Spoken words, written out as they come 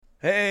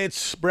Hey,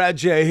 it's Brad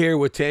J here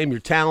with Tame Your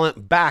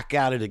Talent. Back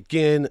at it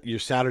again. Your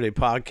Saturday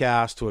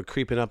podcast. We're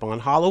creeping up on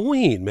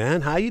Halloween,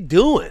 man. How you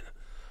doing?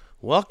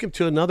 Welcome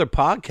to another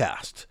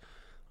podcast.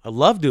 I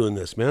love doing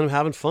this, man. I'm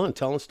having fun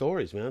telling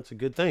stories, man. It's a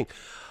good thing.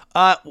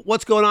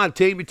 What's going on?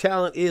 Tame Your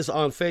Talent is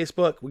on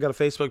Facebook. We got a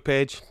Facebook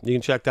page. You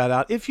can check that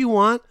out if you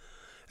want.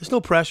 There's no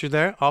pressure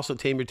there. Also,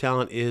 Tame Your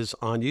Talent is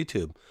on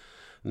YouTube.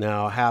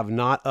 Now, I have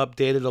not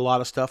updated a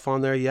lot of stuff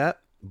on there yet,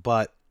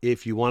 but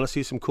if you want to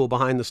see some cool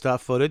behind the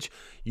stuff footage,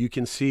 you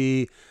can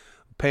see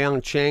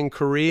Pyeongchang,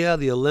 Korea,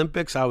 the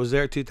Olympics. I was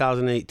there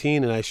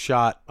 2018 and I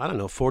shot,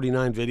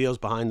 49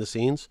 videos behind the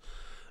scenes.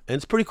 And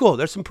it's pretty cool.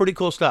 There's some pretty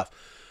cool stuff.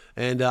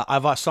 And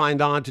I've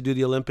signed on to do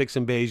the Olympics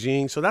in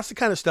Beijing. So that's the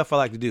kind of stuff I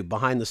like to do,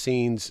 behind the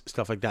scenes,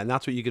 stuff like that. And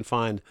that's what you can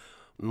find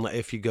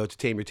if you go to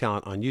Tame Your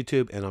Talent on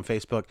YouTube and on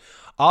Facebook.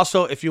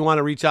 Also, if you want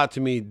to reach out to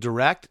me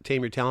direct,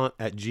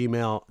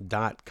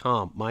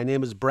 tameyourtalent@gmail.com. My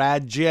name is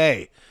Brad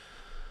J.,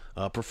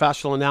 a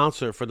professional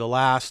announcer for the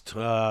last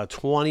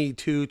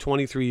 22,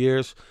 23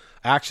 years.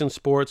 Action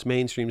sports,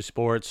 mainstream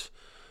sports,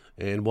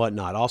 and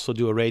whatnot. Also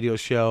do a radio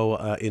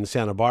show in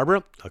Santa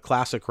Barbara, a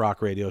classic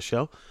rock radio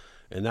show.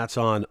 And that's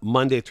on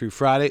Monday through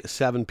Friday,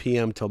 7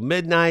 p.m. till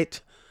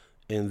midnight.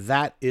 And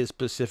that is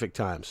Pacific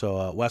time.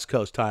 So West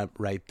Coast time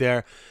right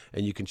there.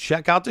 And you can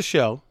check out the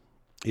show.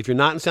 If you're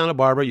not in Santa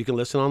Barbara, you can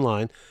listen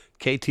online.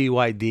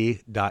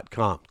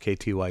 ktyd.com.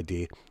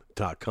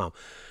 ktyd.com.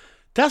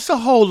 That's a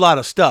whole lot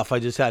of stuff I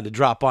just had to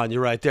drop on you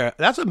right there.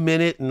 That's a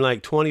minute and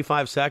like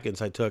 25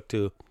 seconds I took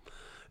to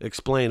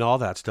explain all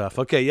that stuff.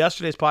 Okay,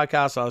 yesterday's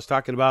podcast, I was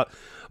talking about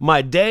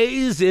my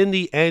days in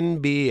the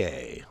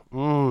NBA.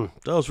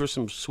 Those were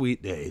some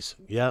sweet days.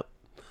 Yep.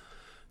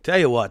 Tell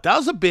you what, that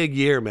was a big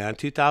year, man.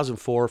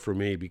 2004 for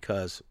me,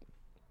 because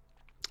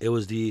it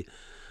was the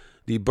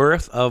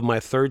birth of my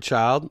third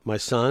child, my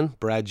son,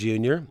 Brad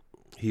Jr.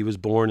 He was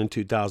born in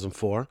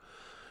 2004.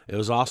 It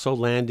was also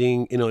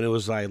landing,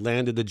 I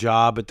landed the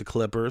job at the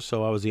Clippers,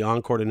 so I was the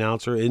on-court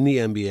announcer in the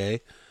NBA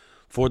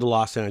for the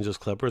Los Angeles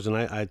Clippers, and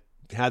I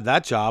had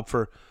that job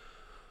for,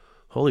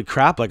 holy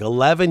crap, like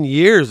 11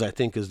 years, I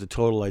think is the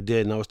total I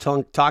did. And I was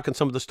talking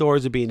some of the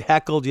stories of being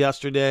heckled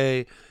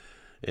yesterday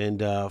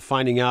and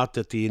finding out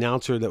that the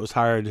announcer that was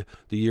hired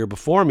the year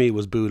before me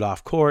was booed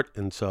off court,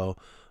 and so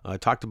I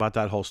talked about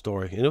that whole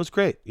story, and it was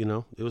great. It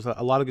was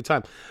a lot of good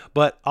time.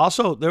 But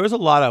also, there was a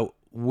lot of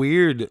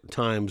weird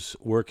times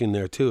working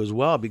there too as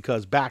well,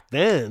 because back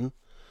then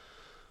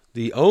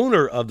the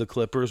owner of the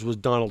Clippers was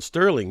Donald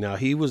Sterling. Now,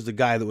 he was the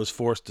guy that was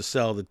forced to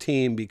sell the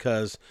team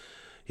because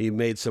he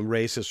made some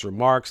racist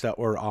remarks that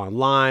were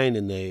online,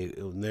 and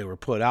they were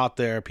put out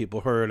there.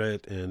 People heard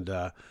it,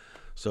 and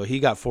so he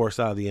got forced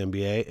out of the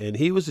NBA, and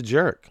he was a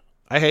jerk.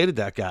 I hated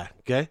that guy,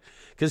 okay?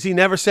 Because he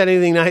never said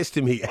anything nice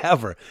to me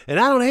ever. And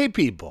I don't hate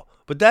people,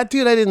 but that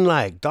dude I didn't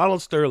like.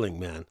 Donald Sterling,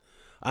 man.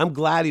 I'm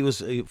glad he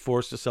was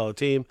forced to sell a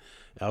team.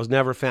 I was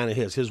never a fan of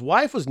his. His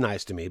wife was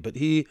nice to me, but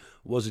he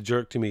was a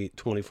jerk to me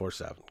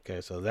 24/7. Okay,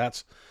 so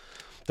that's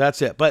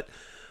it. But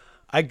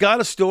I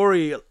got a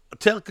story.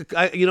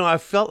 I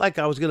felt like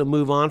I was going to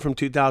move on from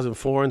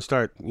 2004 and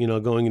start,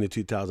 going into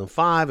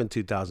 2005 and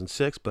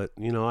 2006. But,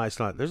 I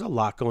thought there's a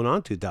lot going on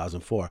in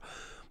 2004.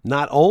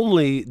 Not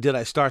only did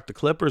I start the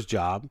Clippers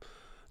job,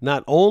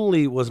 not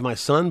only was my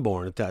son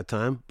born at that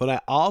time, but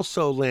I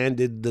also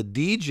landed the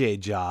DJ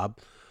job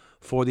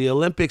for the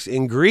Olympics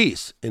in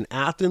Greece, in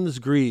Athens,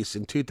 Greece,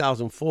 in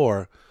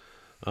 2004.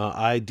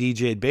 I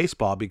DJ'd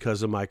baseball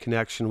because of my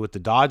connection with the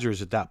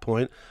Dodgers at that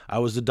point. I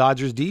was the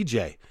Dodgers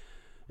DJ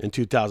in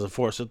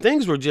 2004. So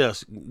things were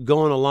just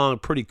going along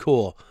pretty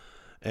cool.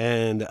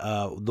 And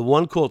the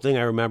one cool thing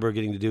I remember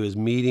getting to do is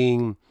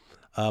meeting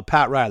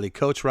Pat Riley.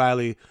 Coach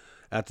Riley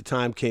at the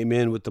time came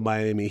in with the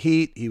Miami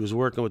Heat. He was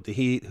working with the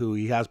Heat, who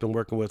he has been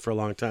working with for a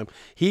long time.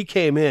 He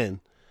came in,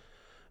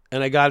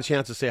 and I got a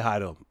chance to say hi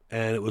to him.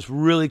 And it was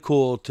really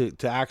cool to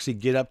actually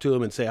get up to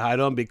him and say hi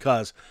to him,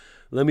 because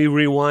let me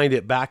rewind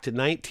it back to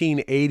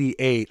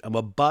 1988. I'm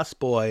a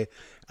busboy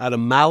at a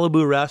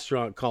Malibu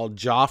restaurant called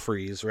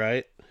Joffrey's,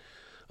 right?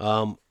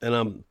 And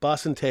I'm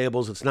bussing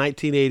tables. It's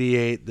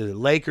 1988. The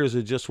Lakers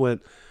had just won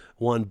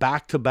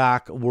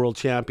back-to-back world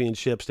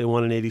championships. They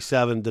won in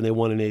 87, then they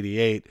won in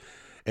 88.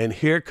 And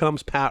here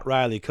comes Pat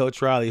Riley,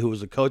 Coach Riley, who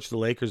was the coach of the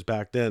Lakers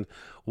back then,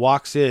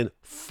 walks in,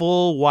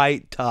 full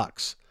white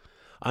tux.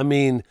 I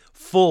mean,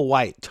 full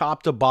white,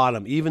 top to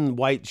bottom, even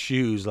white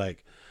shoes,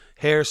 like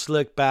hair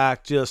slicked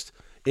back, just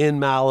in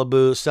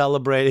Malibu,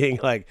 celebrating,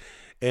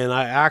 and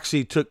I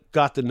actually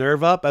got the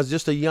nerve up as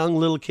just a young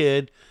little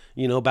kid,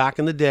 back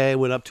in the day.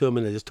 Went up to him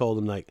and I just told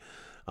him,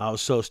 I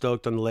was so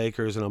stoked on the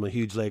Lakers, and I'm a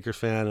huge Lakers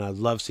fan, and I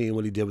love seeing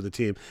what he did with the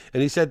team.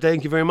 And he said,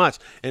 thank you very much.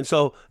 And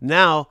so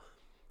now,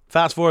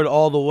 fast forward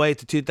all the way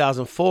to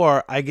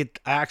 2004, I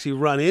actually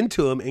run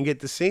into him and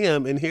get to see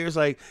him, and here's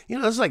this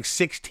is like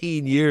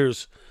 16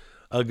 years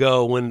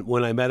ago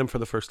when I met him for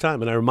the first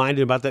time, and I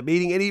reminded him about that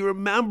meeting, and he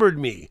remembered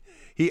me.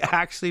 He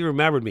actually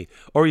remembered me,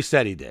 or he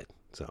said he did.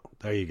 So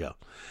there you go.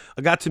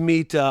 I got to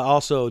meet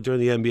also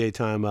during the NBA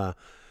time.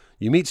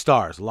 You meet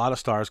stars. A lot of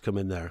stars come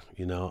in there.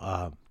 Getting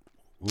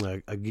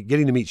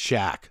to meet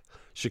Shaq.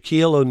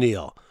 Shaquille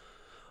O'Neal.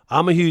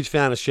 I'm a huge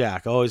fan of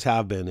Shaq, always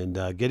have been,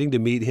 and getting to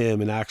meet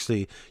him and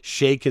actually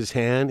shake his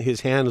hand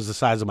was the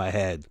size of my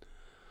head.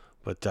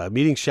 But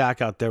meeting Shaq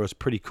out there was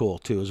pretty cool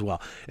too as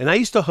well. And I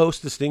used to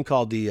host this thing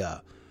called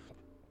it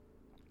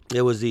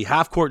was the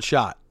half court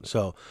shot.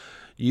 So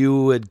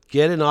you would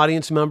get an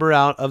audience member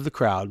out of the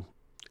crowd,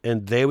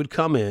 and they would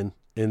come in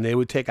and they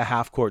would take a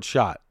half court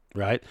shot,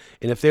 right?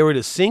 And if they were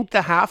to sink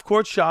the half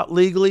court shot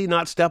legally,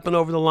 not stepping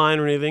over the line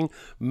or anything,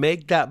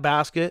 make that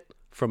basket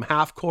from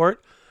half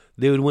court,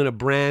 they would win a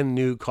brand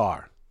new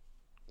car.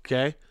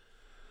 Okay?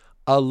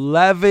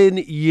 11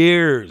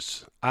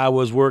 years I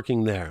was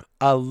working there.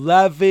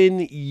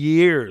 11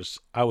 years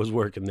I was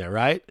working there,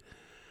 right?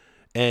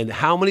 And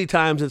how many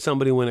times did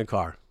somebody win a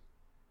car?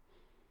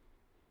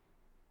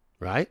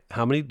 Right?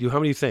 How many do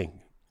you think?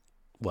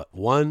 What?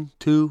 1,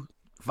 2,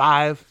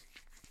 5?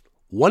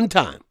 One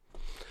time.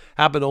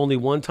 Happened only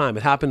one time.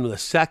 It happened the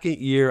second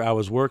year I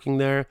was working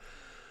there.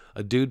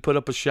 A dude put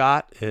up a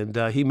shot, and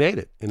he made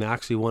it and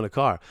actually won a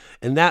car.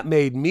 And that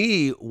made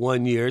me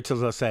one year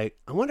to say,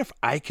 I wonder if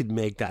I could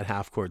make that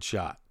half-court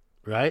shot,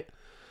 right?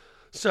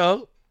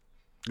 So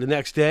the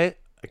next day,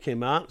 I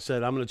came out and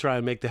said, I'm going to try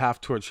and make the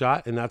half-court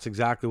shot, and that's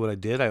exactly what I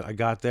did. I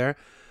got there,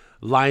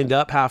 lined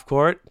up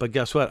half-court, but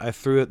guess what? I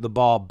threw the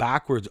ball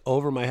backwards,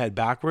 over my head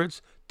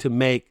backwards, to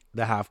make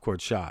the half-court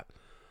shot.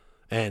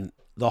 And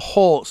the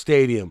whole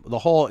stadium, the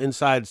whole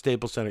inside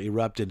Staples Center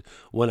erupted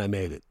when I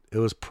made it. It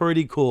was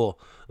pretty cool.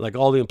 Like,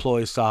 all the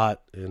employees saw it,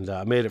 and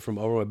I made it from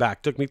over my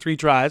back. Took me 3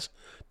 tries.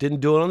 Didn't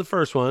do it on the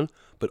first one,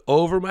 but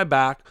over my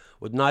back,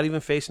 with not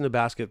even facing the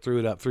basket, threw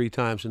it up 3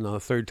 times, and on the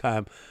third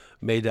time,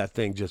 made that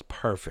thing just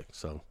perfect.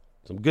 So,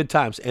 some good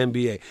times,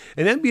 NBA.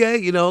 And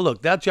NBA,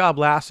 look, that job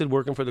lasted.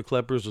 Working for the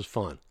Clippers was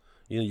fun.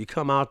 You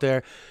come out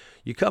there,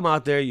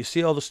 you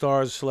see all the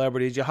stars,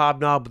 celebrities, you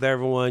hobnob with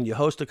everyone, you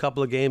host a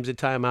couple of games at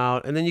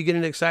timeout, and then you get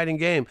an exciting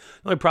game.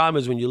 The only problem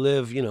is when you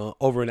live,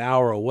 over an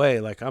hour away,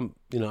 like I'm,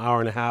 hour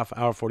and a half,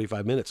 hour,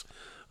 45 minutes,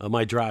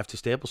 my drive to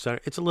Staples Center,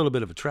 it's a little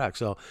bit of a trek.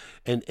 So,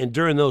 and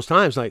during those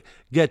times, like,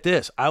 get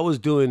this, I was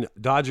doing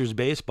Dodgers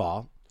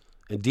baseball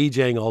and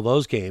DJing all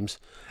those games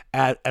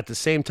at the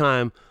same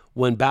time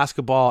when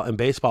basketball and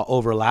baseball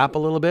overlap a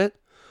little bit.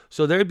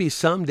 So there'd be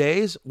some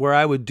days where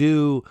I would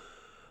do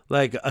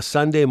like a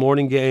Sunday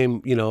morning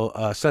game,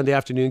 a Sunday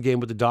afternoon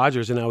game with the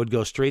Dodgers, and I would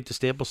go straight to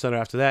Staples Center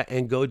after that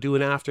and go do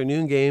an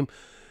afternoon game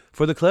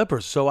for the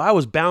Clippers. So I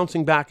was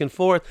bouncing back and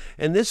forth,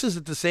 and this is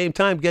at the same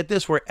time, get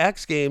this, where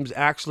X Games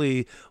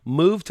actually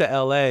moved to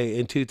LA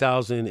in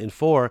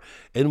 2004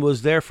 and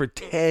was there for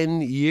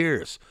 10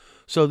 years.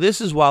 So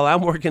this is while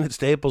I'm working at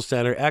Staples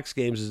Center, X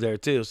Games is there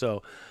too.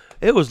 So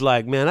it was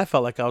like, man, I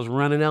felt like I was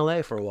running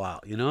LA for a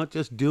while,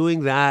 just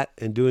doing that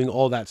and doing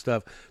all that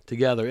stuff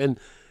together.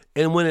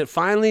 And when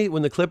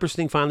the Clippers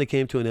thing finally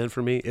came to an end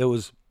for me, it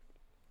was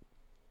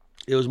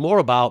more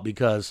about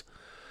because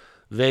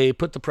they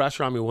put the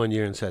pressure on me one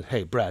year and said,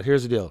 hey, Brad,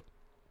 here's the deal.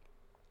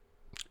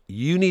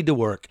 You need to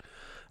work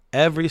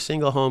every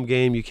single home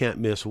game. You can't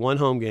miss one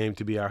home game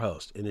to be our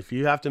host. And if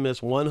you have to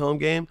miss one home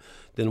game,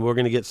 then we're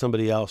going to get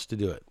somebody else to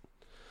do it.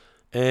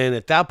 And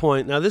at that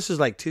point, now this is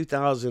like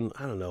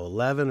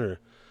 11 or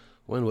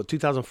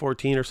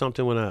 2014 or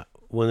something when I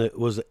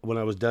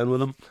was done with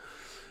them.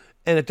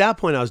 And at that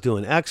point, I was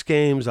doing X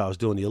Games. I was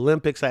doing the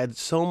Olympics. I had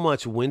so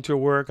much winter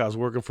work. I was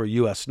working for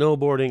U.S.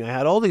 Snowboarding. I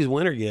had all these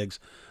winter gigs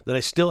that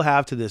I still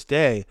have to this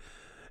day.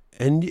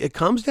 And it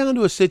comes down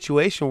to a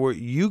situation where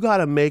you got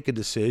to make a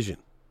decision,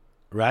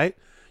 right?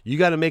 You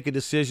got to make a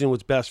decision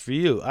what's best for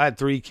you. I had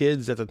 3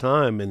 kids at the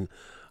time, and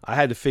I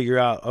had to figure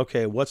out,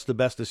 okay, what's the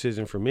best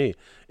decision for me?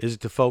 Is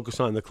it to focus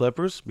on the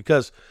Clippers?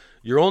 Because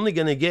you're only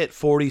going to get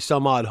 40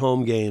 some odd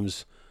home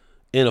games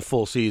in a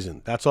full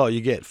season. That's all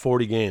you get,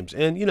 40 games.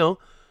 And,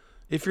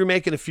 if you're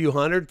making a few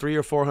hundred,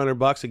 $300 or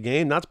 $400 a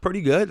game, that's pretty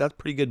good. That's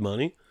pretty good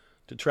money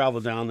to travel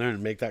down there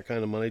and make that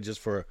kind of money just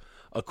for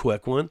a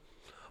quick one.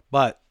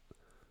 But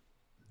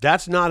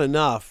that's not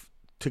enough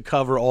to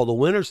cover all the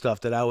winter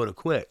stuff that I would have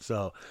quit.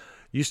 So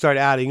you start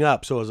adding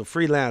up. So as a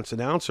freelance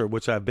announcer,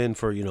 which I've been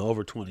for,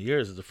 over 20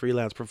 years as a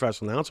freelance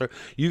professional announcer,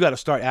 you got to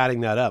start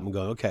adding that up and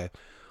going, okay,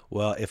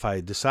 well, if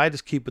I decide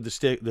to keep with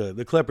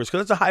the Clippers,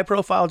 because it's a high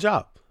profile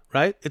job.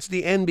 Right? It's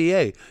the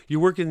NBA. You're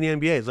working in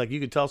the NBA. It's like you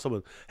could tell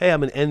someone, hey,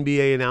 I'm an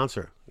NBA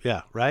announcer.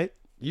 Yeah, right?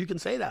 You can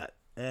say that.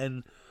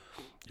 And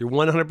you're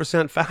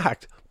 100%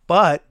 fact.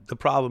 But the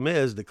problem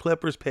is the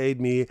Clippers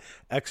paid me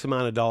X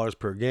amount of dollars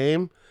per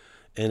game.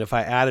 And if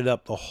I added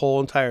up the whole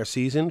entire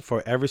season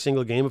for every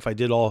single game, if I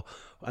did all,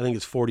 I think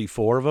it's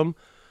 44 of them,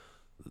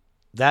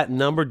 that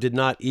number did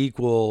not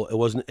equal, it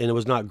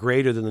was not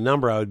greater than the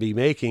number I would be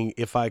making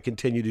if I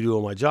continued to do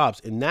all my jobs.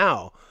 And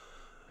now,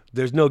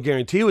 there's no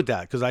guarantee with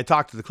that because I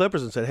talked to the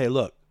Clippers and said, hey,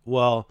 look,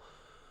 well,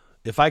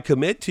 if I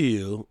commit to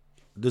you,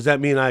 does that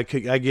mean I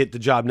get the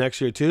job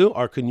next year too?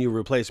 Or can you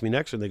replace me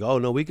next year? And they go, oh,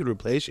 no, we could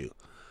replace you.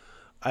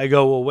 I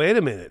go, well, wait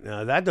a minute.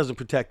 Now, that doesn't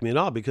protect me at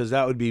all because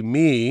that would be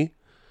me,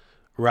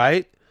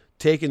 right,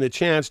 taking the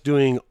chance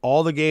doing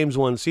all the games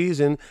one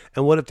season.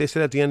 And what if they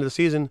said at the end of the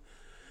season,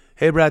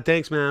 hey, Brad,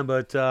 thanks, man,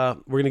 but we're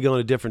going to go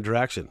in a different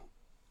direction.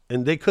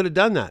 And they could have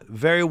done that.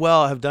 Very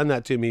well have done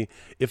that to me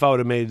if I would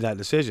have made that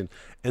decision.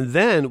 And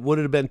then would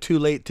it have been too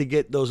late to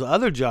get those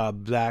other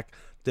jobs back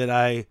that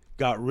I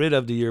got rid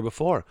of the year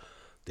before?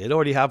 They'd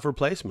already have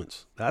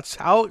replacements. That's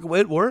how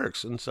it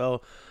works. And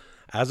so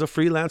as a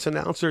freelance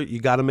announcer, you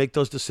got to make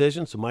those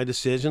decisions. So my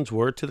decisions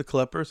were to the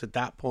Clippers. At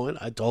that point,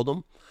 I told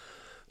them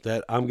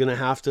that I'm going to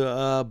have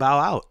to bow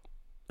out.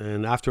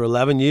 And after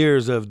 11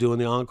 years of doing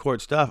the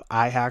on-court stuff,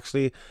 I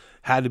actually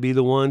had to be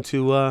the one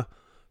to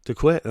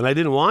quit. And I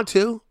didn't want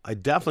to. I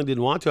definitely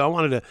didn't want to. I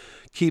wanted to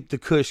keep the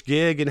cush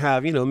gig and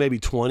have, maybe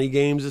 20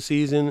 games a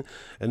season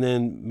and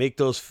then make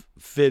those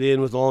fit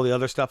in with all the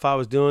other stuff I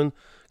was doing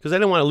because I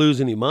didn't want to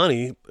lose any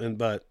money.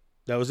 But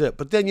that was it.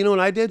 But then, you know what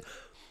I did?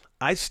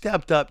 I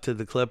stepped up to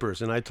the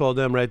Clippers and I told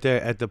them right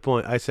there at the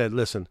point, I said,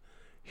 listen,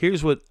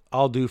 here's what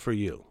I'll do for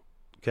you.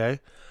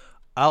 Okay.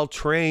 I'll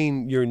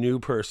train your new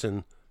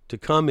person to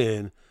come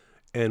in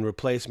and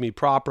replace me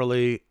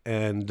properly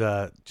and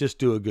just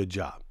do a good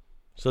job.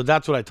 So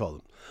that's what I told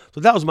him. So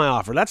that was my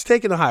offer. That's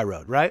taking the high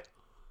road, right?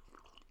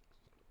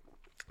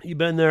 You've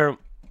been there,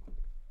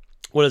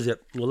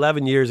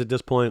 11 years at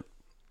this point,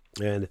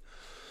 and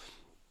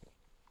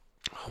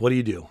what do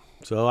you do?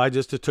 So I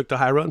just took the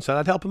high road and said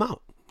I'd help him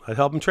out. I'd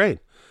help him train.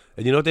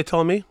 And you know what they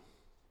told me?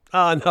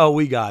 Oh, no,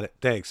 we got it.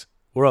 Thanks.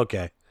 We're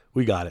okay.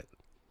 We got it.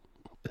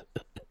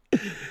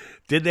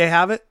 Did they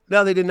have it?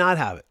 No, they did not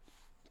have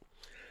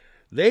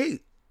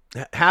it.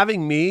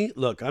 Having me,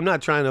 look, I'm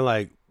not trying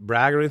to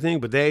brag or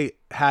anything, but they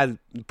had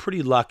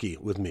pretty lucky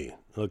with me,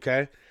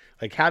 okay?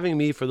 Having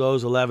me for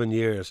those 11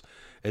 years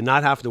and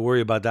not have to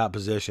worry about that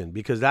position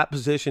because that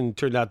position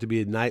turned out to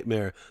be a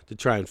nightmare to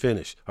try and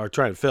finish or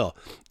try and fill.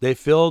 They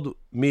filled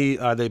me,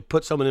 they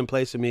put someone in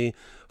place of me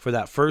for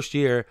that first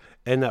year,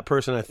 and that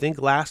person I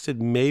think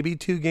lasted maybe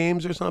 2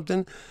 games or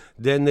something.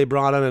 Then they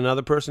brought on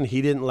another person.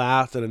 He didn't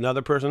last, and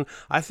another person.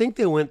 I think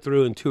they went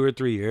through in 2 or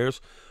 3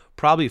 years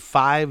probably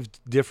 5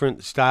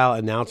 different style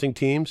announcing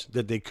teams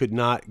that they could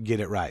not get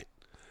it right.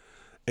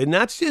 And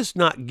that's just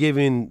not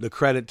giving the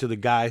credit to the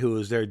guy who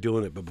was there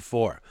doing it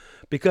before.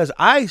 Because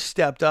I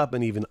stepped up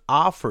and even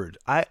offered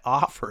out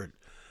of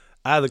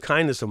the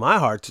kindness of my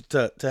heart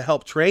to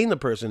help train the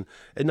person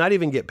and not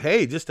even get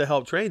paid, just to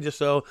help train, just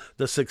so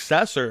the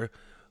successor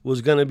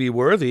was going to be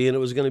worthy and it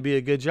was going to be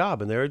a good job.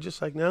 And they were just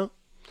like, no.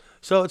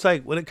 So it's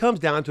when it comes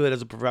down to it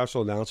as a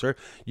professional announcer,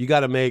 you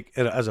got to make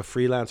it as a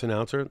freelance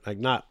announcer,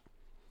 not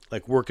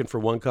working for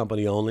one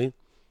company only.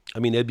 I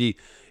mean, it'd be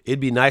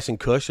nice and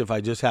cush if I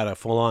just had a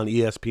full-on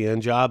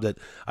ESPN job that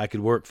I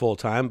could work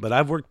full-time. But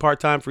I've worked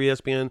part-time for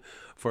ESPN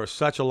for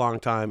such a long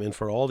time and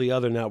for all the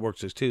other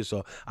networks too.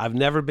 So I've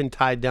never been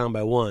tied down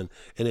by one.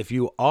 And if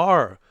you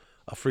are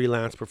a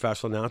freelance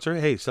professional announcer,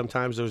 hey,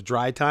 sometimes there's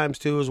dry times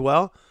too as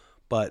well.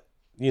 But,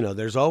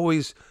 there's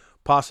always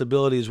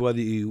possibilities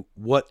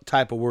what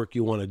type of work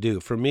you want to do.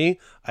 For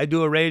me, I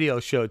do a radio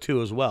show too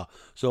as well.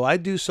 So I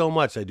do so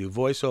much. I do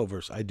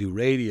voiceovers, I do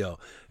radio,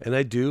 and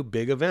I do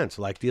big events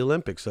like the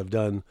Olympics. I've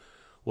done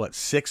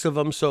 6 of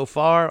them so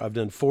far. I've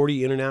done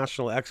 40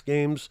 international X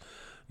Games,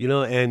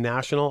 and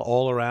national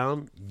all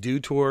around. Do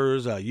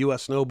tours,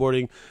 U.S.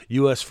 snowboarding,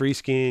 U.S. free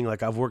skiing.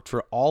 I've worked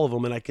for all of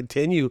them, and I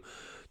continue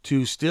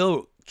to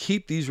still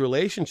keep these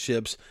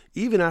relationships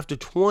even after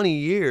 20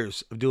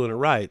 years of doing it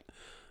right.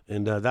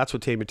 And that's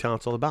what Tame Your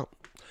Talent's all about.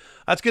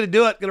 That's going to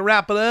do it. Going to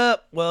wrap it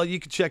up. Well, you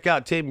can check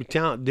out Tame Your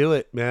Talent. Do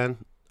it, man.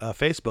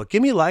 Facebook.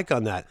 Give me a like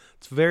on that.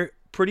 It's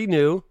pretty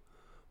new,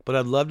 but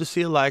I'd love to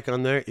see a like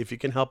on there. If you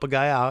can help a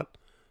guy out,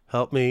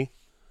 help me,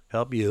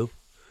 help you.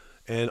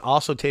 And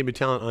also Tame Your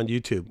Talent on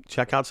YouTube.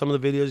 Check out some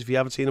of the videos if you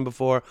haven't seen them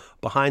before.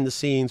 Behind the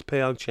scenes,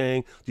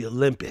 Pyeongchang, the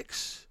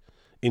Olympics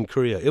in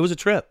Korea. It was a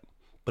trip,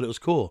 but it was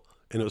cool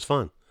and it was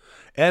fun.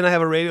 And I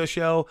have a radio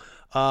show.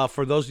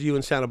 For those of you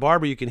in Santa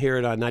Barbara, you can hear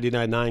it on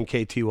 99.9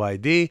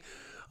 KTYD,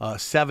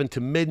 7 to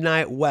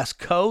midnight West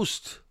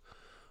Coast.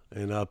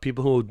 And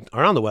people who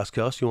are on the West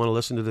Coast, you want to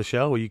listen to the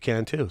show, well, you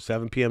can too.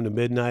 7 p.m. to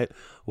midnight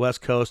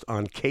West Coast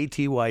on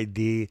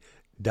KTYD.com.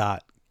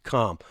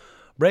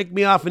 Break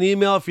me off an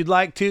email if you'd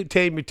like to,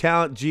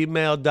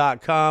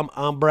 tameyourtalent@gmail.com.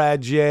 I'm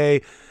Brad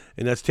J.,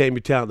 and that's Tame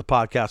Your Talent, the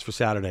podcast for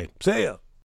Saturday. See ya.